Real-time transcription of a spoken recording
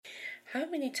How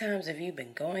many times have you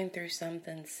been going through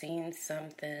something, seen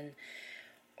something,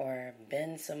 or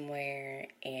been somewhere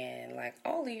and like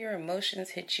all of your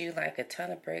emotions hit you like a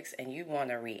ton of bricks and you want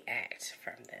to react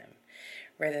from them?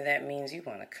 Whether that means you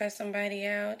want to cuss somebody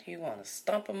out, you want to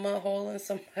stomp a mud hole in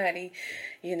somebody,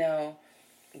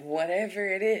 whatever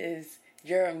it is,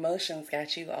 your emotions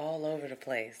got you all over the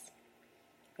place.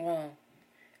 Well,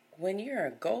 when you're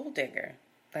a gold digger,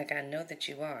 like I know that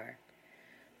you are,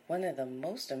 one of the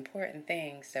most important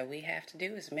things that we have to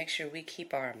do is make sure we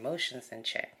keep our emotions in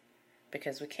check,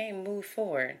 because we can't move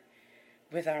forward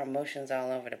with our emotions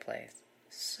all over the place.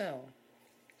 So,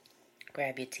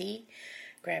 grab your tea,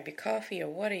 grab your coffee, your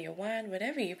water, your wine,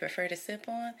 whatever you prefer to sip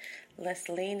on. Let's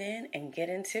lean in and get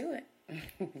into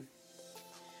it.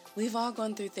 We've all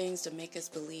gone through things to make us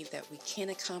believe that we can't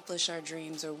accomplish our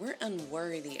dreams or we're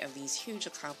unworthy of these huge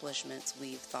accomplishments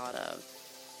we've thought of.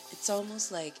 It's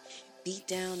almost like beat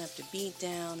down after beat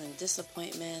down and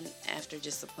disappointment after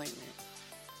disappointment.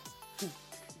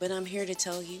 But I'm here to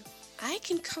tell you, I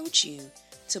can coach you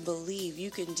to believe you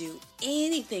can do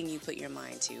anything you put your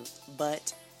mind to,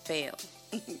 but fail.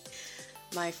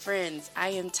 My friends, I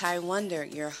am Ty Wonder,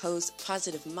 your host,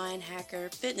 positive mind hacker,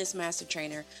 fitness master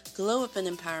trainer, glow up and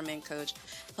empowerment coach,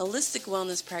 holistic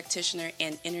wellness practitioner,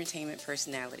 and entertainment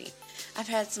personality. I've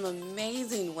had some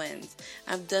amazing wins.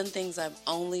 I've done things I've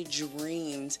only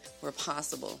dreamed were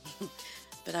possible.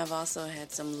 But I've also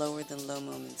had some lower than low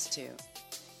moments too.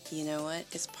 You know what?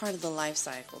 It's part of the life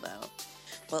cycle though.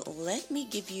 But let me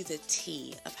give you the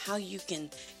tea of how you can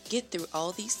get through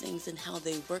all these things and how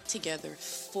they work together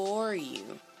for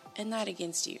you and not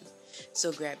against you.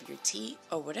 So grab your tea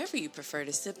or whatever you prefer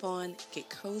to sip on, get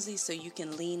cozy so you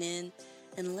can lean in,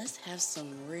 and let's have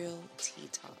some real tea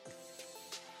talk.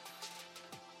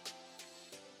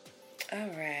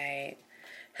 All right.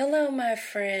 Hello, my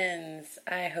friends.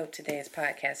 I hope today's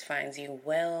podcast finds you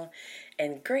well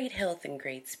and great health and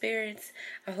great spirits.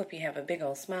 I hope you have a big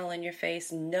old smile on your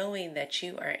face, knowing that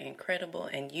you are incredible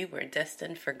and you were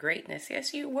destined for greatness.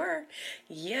 Yes, you were.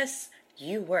 Yes,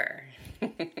 you were.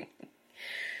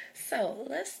 So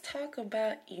let's talk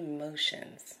about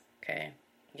emotions, okay?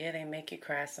 Yeah, they make you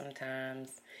cry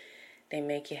sometimes. They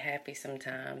make you happy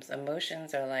sometimes.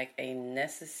 Emotions are like a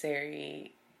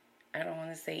necessary, I don't want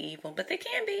to say evil, but they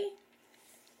can be.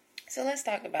 So let's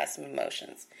talk about some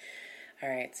emotions. All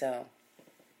right, so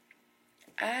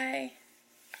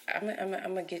I'm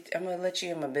gonna let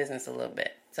you in my business a little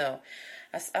bit. So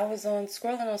I was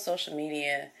scrolling on social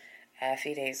media a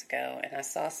few days ago, and I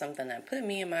saw something that put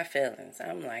me in my feelings.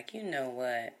 I'm like, you know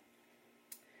what?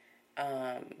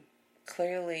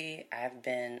 Clearly I've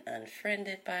been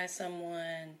unfriended by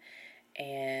someone,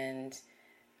 and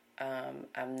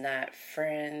I'm not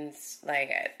friends. Like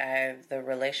the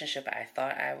relationship I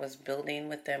thought I was building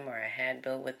with them or I had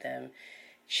built with them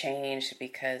changed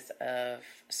because of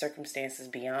circumstances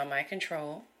beyond my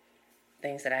control,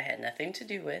 things that I had nothing to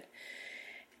do with.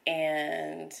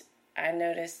 And I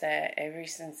noticed that ever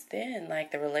since then,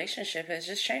 like the relationship has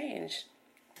just changed.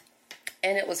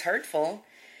 And it was hurtful.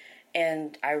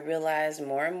 And I realized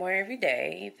more and more every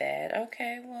day that,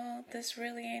 okay, well, this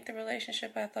really ain't the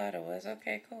relationship I thought it was.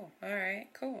 Okay, cool. All right,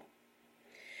 cool.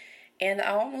 And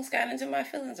I almost got into my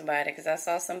feelings about it because I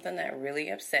saw something that really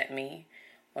upset me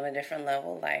on a different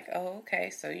level. Like, oh, okay,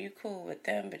 so you cool with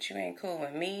them, but you ain't cool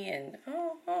with me. And,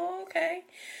 oh okay.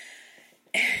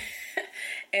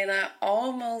 And I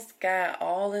almost got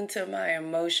all into my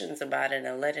emotions about it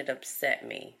and let it upset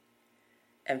me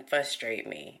and frustrate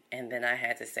me. And then I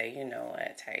had to say, you know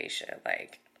what, Taisha,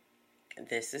 like,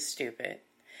 this is stupid.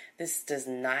 This does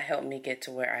not help me get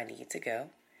to where I need to go.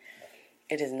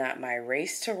 It is not my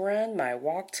race to run, my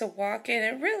walk to walk, and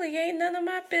it really ain't none of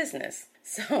my business.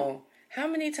 So, how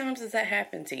many times has that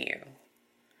happened to you?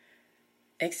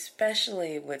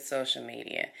 Especially with social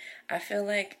media. I feel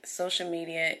like social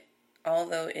media,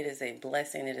 although it is a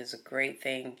blessing, it is a great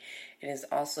thing, it is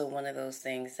also one of those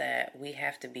things that we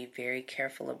have to be very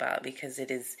careful about, because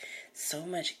it is so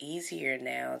much easier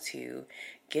now to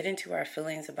get into our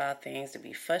feelings about things, to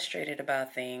be frustrated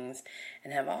about things,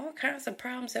 and have all kinds of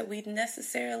problems that we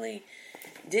necessarily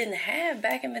didn't have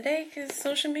back in the day because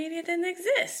social media didn't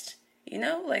exist. You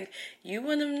know, like you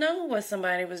wouldn't have known what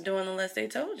somebody was doing unless they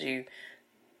told you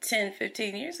 10,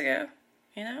 15 years ago,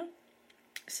 you know?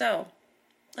 So,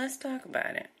 let's talk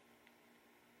about it.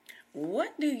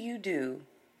 What do you do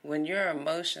when your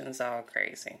emotions all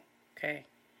crazy? Okay?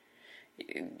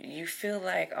 You feel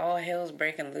like all hell's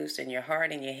breaking loose in your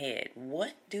heart and your head.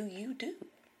 What do you do?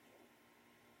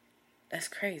 That's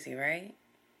crazy, right?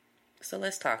 So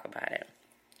let's talk about it.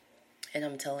 And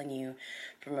I'm telling you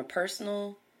from a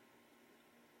personal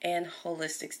and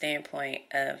holistic standpoint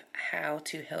of how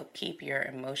to help keep your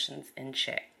emotions in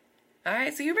check. All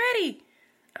right, so you ready?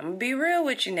 I'm going to be real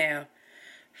with you now.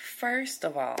 First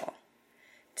of all,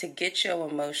 to get your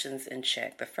emotions in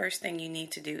check, the first thing you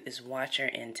need to do is watch your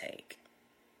intake.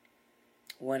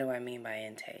 What do I mean by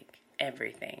intake?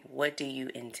 Everything. What do you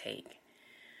intake?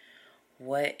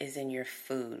 What is in your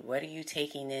food? What are you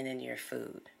taking in your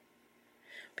food?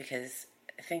 Because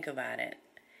think about it.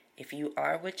 If you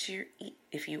are what you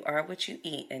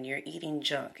eat and you're eating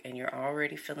junk and you're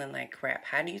already feeling like crap,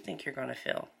 how do you think you're going to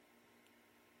feel?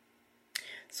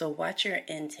 So watch your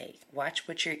intake. Watch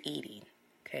what you're eating.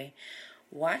 Okay?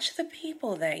 Watch the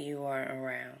people that you are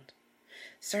around.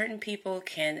 Certain people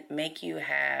can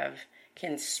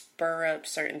spur up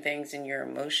certain things in your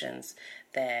emotions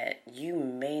that you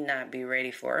may not be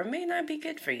ready for or may not be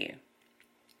good for you.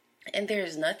 And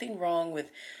there's nothing wrong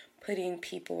with putting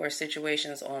people or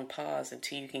situations on pause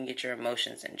until you can get your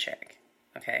emotions in check.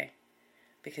 Okay?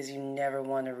 Because you never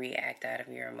want to react out of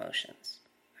your emotions.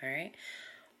 All right?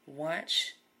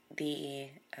 Watch the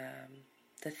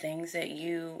things that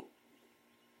you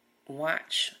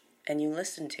watch and you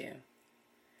listen to,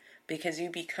 because you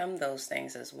become those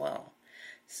things as well.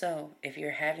 So if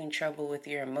you're having trouble with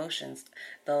your emotions,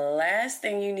 the last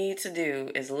thing you need to do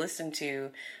is listen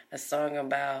to a song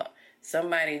about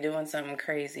somebody doing something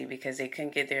crazy because they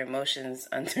couldn't get their emotions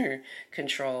under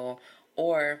control,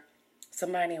 or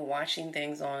somebody watching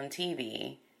something on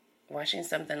TV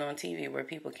where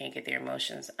people can't get their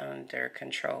emotions under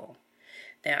control.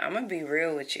 Now, I'm going to be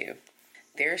real with you.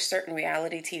 There are certain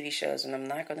reality TV shows, and I'm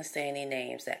not going to say any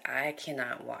names, that I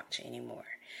cannot watch anymore.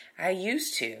 I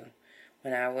used to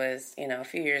when I was, a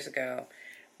few years ago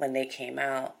when they came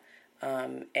out,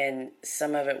 and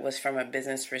some of it was from a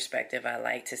business perspective. I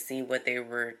like to see what they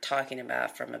were talking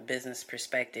about from a business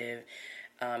perspective,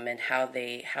 and how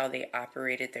they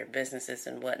operated their businesses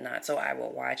and whatnot. So I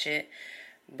will watch it.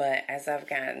 But as I've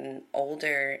gotten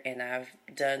older and I've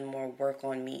done more work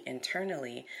on me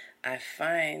internally, I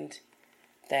find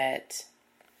that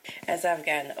as I've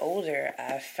gotten older,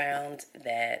 I've found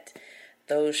that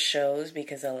those shows,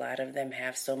 because a lot of them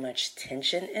have so much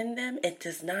tension in them, it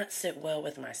does not sit well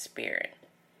with my spirit.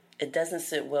 It doesn't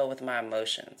sit well with my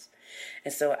emotions.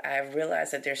 And so I've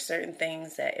realized that there's certain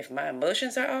things that if my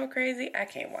emotions are all crazy, I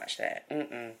can't watch that.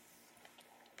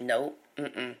 Nope.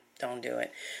 Don't do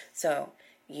it. So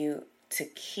to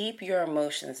keep your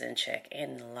emotions in check,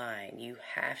 in line, you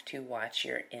have to watch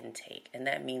your intake. And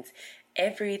that means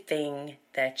everything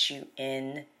that you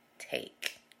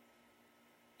intake.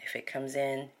 If it comes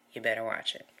in, you better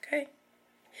watch it. Okay?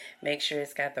 Make sure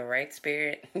it's got the right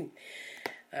spirit. All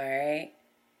right?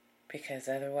 Because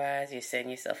otherwise, you're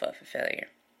setting yourself up for failure.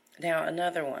 Now,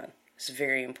 another one is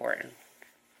very important.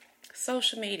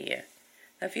 Social media.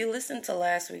 Now, if you listened to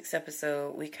last week's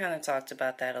episode, we kind of talked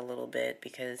about that a little bit,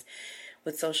 because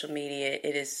with social media,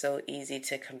 it is so easy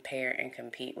to compare and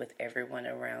compete with everyone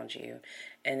around you.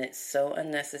 And it's so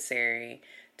unnecessary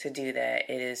to do that.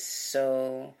 It is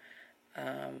so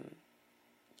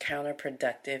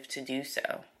counterproductive to do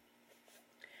so.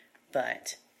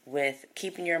 But with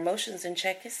keeping your emotions in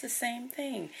check, it's the same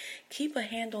thing. Keep a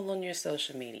handle on your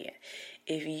social media.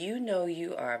 If you know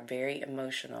you are very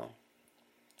emotional,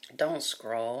 don't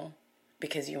scroll,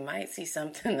 because you might see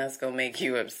something that's going to make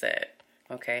you upset.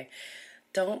 Okay?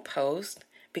 Don't post,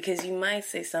 because you might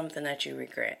say something that you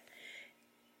regret.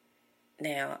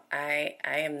 Now, I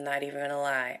am not even going to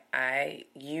lie. I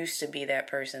used to be that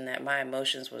person that my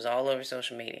emotions was all over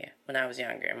social media when I was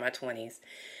younger, in my 20s.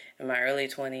 In my early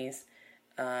 20s,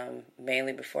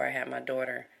 mainly before I had my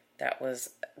daughter, that was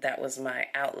my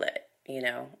outlet,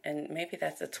 and maybe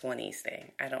that's a 20s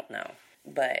thing. I don't know.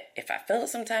 But if I felt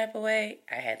some type of way,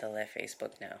 I had to let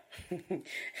Facebook know.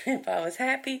 If I was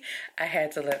happy, I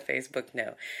had to let Facebook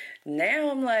know. Now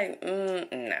I'm like,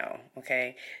 no,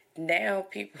 okay? Now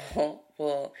people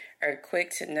are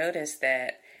quick to notice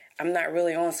that I'm not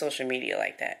really on social media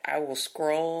like that. I will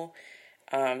scroll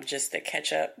just to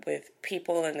catch up with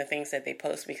people and the things that they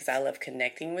post, because I love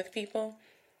connecting with people.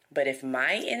 But if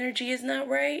my energy is not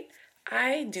right,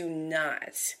 I do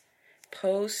not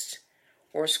post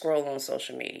or scroll on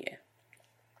social media,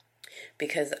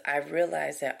 because I've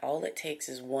realized that all it takes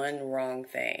is one wrong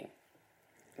thing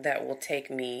that will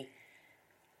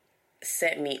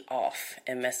set me off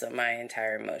and mess up my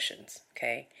entire emotions.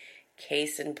 Okay?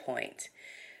 Case in point,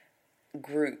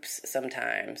 groups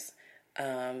sometimes.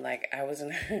 Like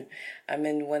I'm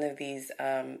in one of these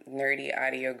nerdy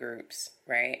audio groups,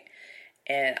 right?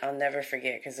 And I'll never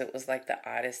forget, because it was like the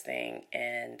oddest thing.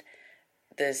 And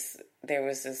there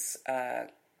was this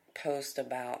post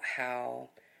about how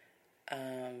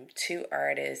two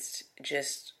artists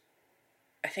just,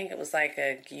 I think it was like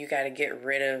you got to get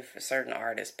rid of a certain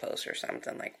artist post or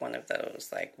something, like one of those,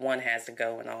 like one has to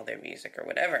go in all their music or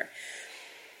whatever.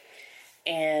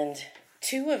 And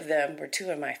two of them were two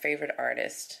of my favorite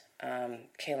artists,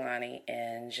 Kehlani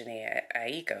and Jhené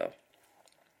Aiko.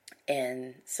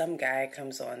 And some guy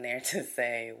comes on there to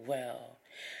say, well,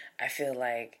 I feel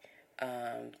like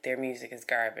their music is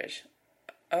garbage.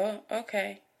 Oh,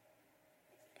 okay.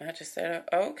 I just said,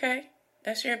 oh, okay,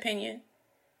 that's your opinion.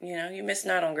 You know, you're missing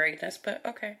out on greatness, but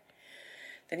okay.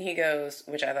 Then he goes,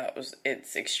 which I thought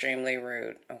it's extremely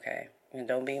rude. Okay. And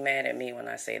don't be mad at me when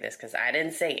I say this, because I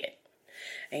didn't say it.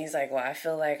 And he's like, well, I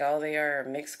feel like all they are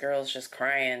mixed girls just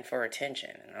crying for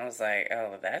attention. And I was like,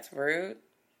 oh, that's rude.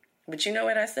 But you know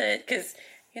what I said? Because,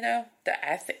 you know,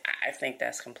 I think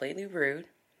that's completely rude.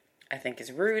 I think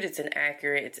it's rude, it's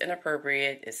inaccurate, it's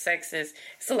inappropriate, it's sexist,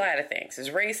 it's a lot of things. It's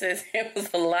racist, it was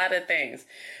a lot of things.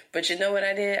 But you know what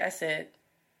I did? I said,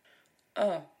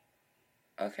 oh,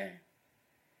 okay.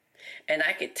 And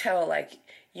I could tell, like,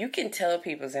 you can tell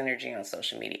people's energy on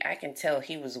social media. I can tell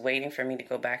he was waiting for me to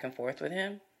go back and forth with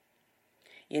him.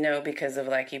 You know, because of,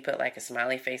 like, he put, like, a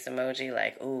smiley face emoji,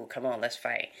 like, ooh, come on, let's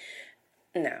fight.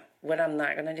 No, what I'm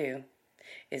not going to do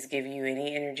is give you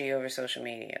any energy over social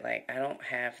media. Like, I don't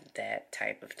have that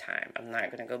type of time. I'm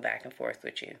not going to go back and forth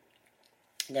with you.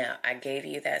 Now, I gave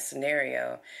you that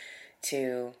scenario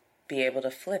to be able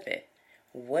to flip it.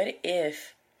 What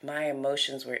if my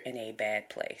emotions were in a bad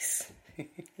place?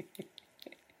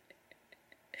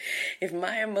 If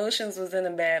my emotions was in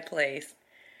a bad place,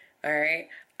 all right,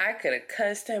 I could have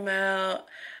cussed him out.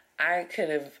 I could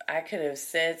have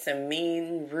said some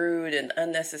mean, rude, and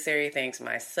unnecessary things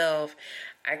myself.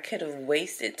 I could have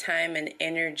wasted time and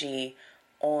energy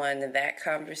on that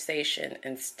conversation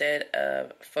instead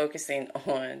of focusing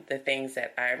on the things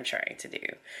that I'm trying to do,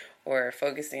 or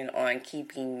focusing on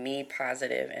keeping me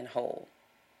positive and whole.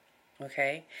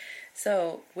 Okay?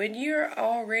 So when you're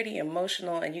already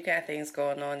emotional and you got things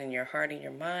going on in your heart and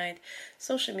your mind,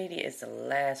 social media is the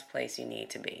last place you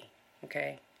need to be.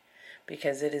 Okay?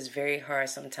 Because it is very hard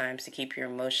sometimes to keep your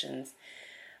emotions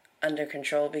under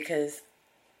control, because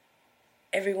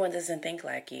everyone doesn't think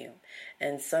like you.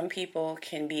 And some people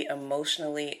can be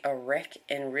emotionally a wreck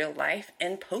in real life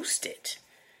and post it.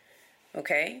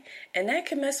 Okay? And that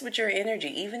can mess with your energy,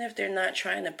 even if they're not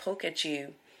trying to poke at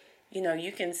you. You know,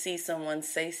 you can see someone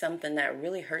say something that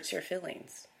really hurts your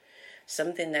feelings,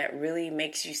 something that really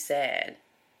makes you sad,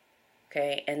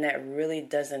 okay, and that really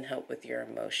doesn't help with your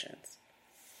emotions.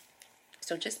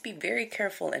 So just be very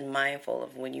careful and mindful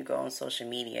of when you go on social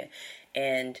media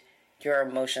and your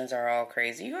emotions are all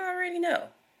crazy. You already know.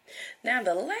 Now,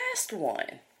 the last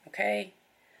one, okay,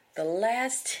 the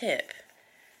last tip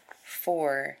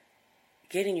for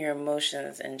getting your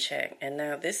emotions in check. And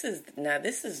now this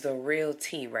is the real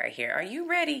tea right here. Are you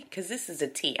ready? Because this is the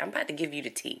tea. I'm about to give you the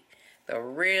tea. The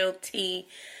real tea.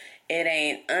 It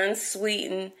ain't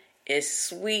unsweetened. It's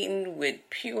sweetened with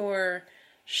pure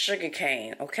sugar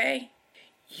cane, okay?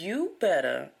 You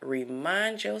better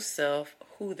remind yourself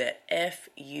who the F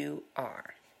you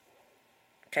are.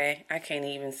 Okay? I can't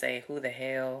even say who the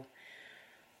hell.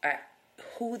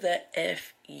 Who the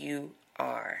F you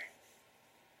are.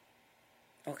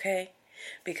 Okay?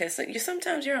 Because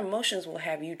sometimes your emotions will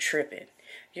have you tripping.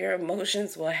 Your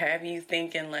emotions will have you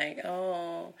thinking like,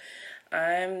 oh,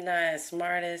 I'm not as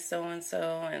smart as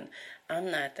so-and-so, and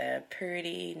I'm not that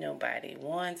pretty. Nobody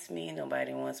wants me.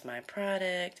 Nobody wants my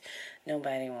product.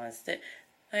 Nobody wants that.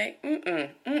 Like,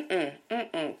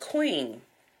 Queen,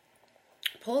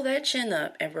 pull that chin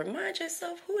up and remind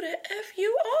yourself who the F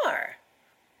you are.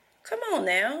 Come on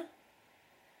now.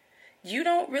 You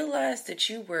don't realize that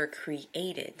you were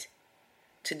created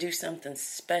to do something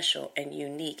special and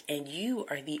unique, and you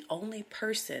are the only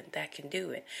person that can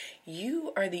do it.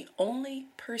 You are the only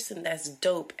person that's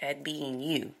dope at being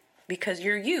you, because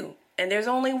you're you, and there's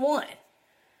only one.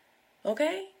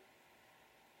 Okay?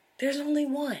 There's only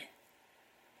one.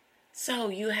 So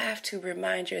you have to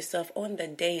remind yourself on the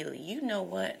daily, you know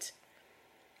what?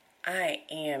 I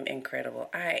am incredible.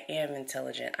 I am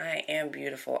intelligent. I am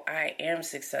beautiful. I am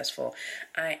successful.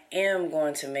 I am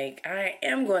going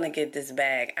to get this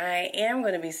bag. I am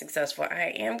going to be successful.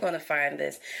 I am going to find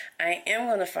this. I am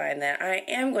going to find that. I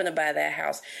am going to buy that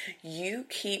house. You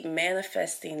keep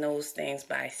manifesting those things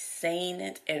by saying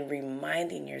it and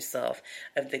reminding yourself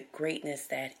of the greatness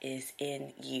that is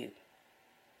in you.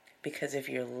 Because if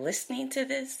you're listening to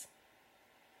this,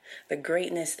 the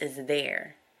greatness is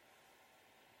there.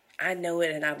 I know it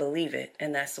and I believe it,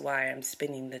 and that's why I'm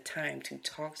spending the time to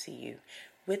talk to you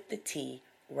with the tea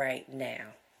right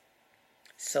now.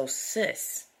 So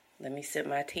sis, Let me sip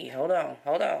my tea. Hold on.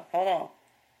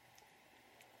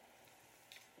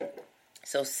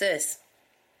 So, sis,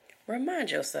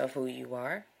 remind yourself who you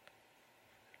are.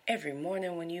 Every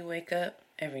morning when you wake up,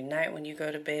 every night when you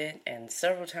go to bed, and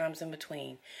several times in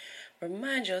between,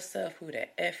 remind yourself who the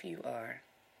F you are.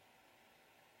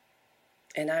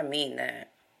 And I mean that.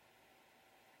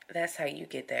 That's how you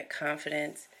get that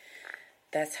confidence.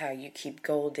 That's how you keep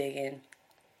gold digging.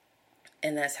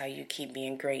 And that's how you keep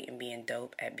being great and being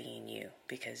dope at being you.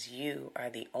 Because you are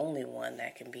the only one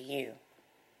that can be you.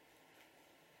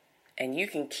 And you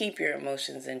can keep your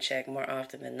emotions in check more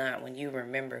often than not when you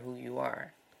remember who you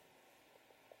are.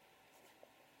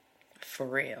 For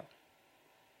real.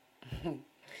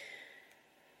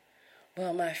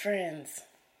 Well, my friends,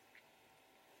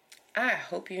 I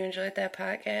hope you enjoyed that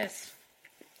podcast.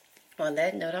 On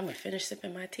that note, I'm going to finish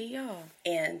sipping my tea, y'all.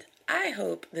 And I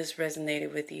hope this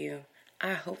resonated with you.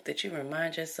 I hope that you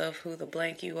remind yourself who the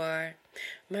blank you are.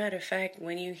 Matter of fact,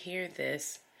 when you hear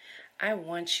this, I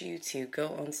want you to go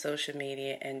on social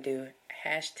media and do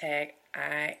hashtag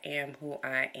I am who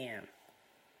I am.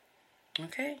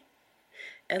 Okay?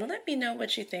 And let me know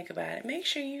what you think about it. Make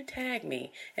sure you tag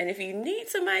me. And if you need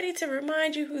somebody to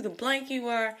remind you who the blank you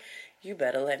are, you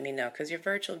better let me know, because your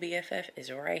virtual BFF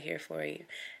is right here for you.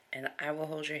 And I will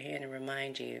hold your hand and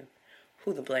remind you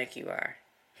who the blank you are.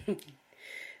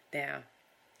 Now,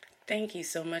 thank you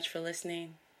so much for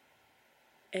listening.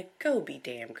 And go be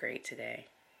damn great today.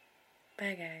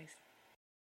 Bye, guys.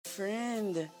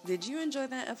 Friend, did you enjoy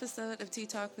that episode of Tea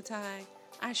Talk with Ty?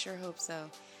 I sure hope so.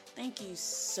 Thank you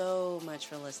so much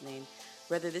for listening.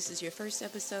 Whether this is your first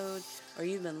episode or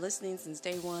you've been listening since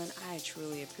day one, I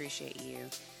truly appreciate you.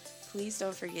 Please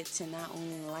don't forget to not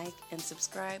only like and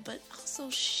subscribe, but also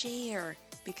share,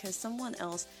 because someone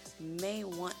else may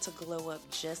want to glow up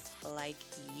just like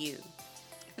you.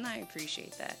 And I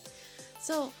appreciate that.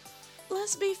 So,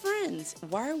 let's be friends.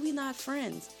 Why are we not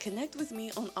friends? Connect with me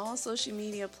on all social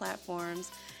media platforms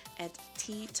at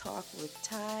Tea Talk with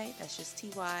Ty. That's just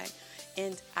Ty.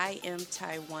 And I am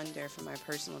Ty Wonder for my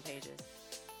personal pages.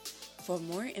 For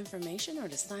more information or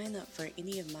to sign up for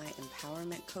any of my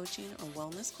empowerment coaching or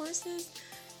wellness courses,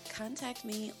 contact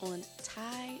me on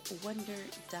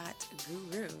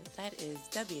tywonder.guru. That is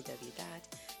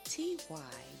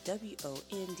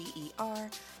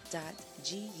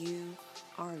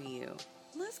www.tywonder.guru.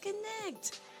 Let's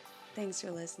connect. Thanks for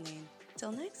listening.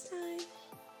 Till next time.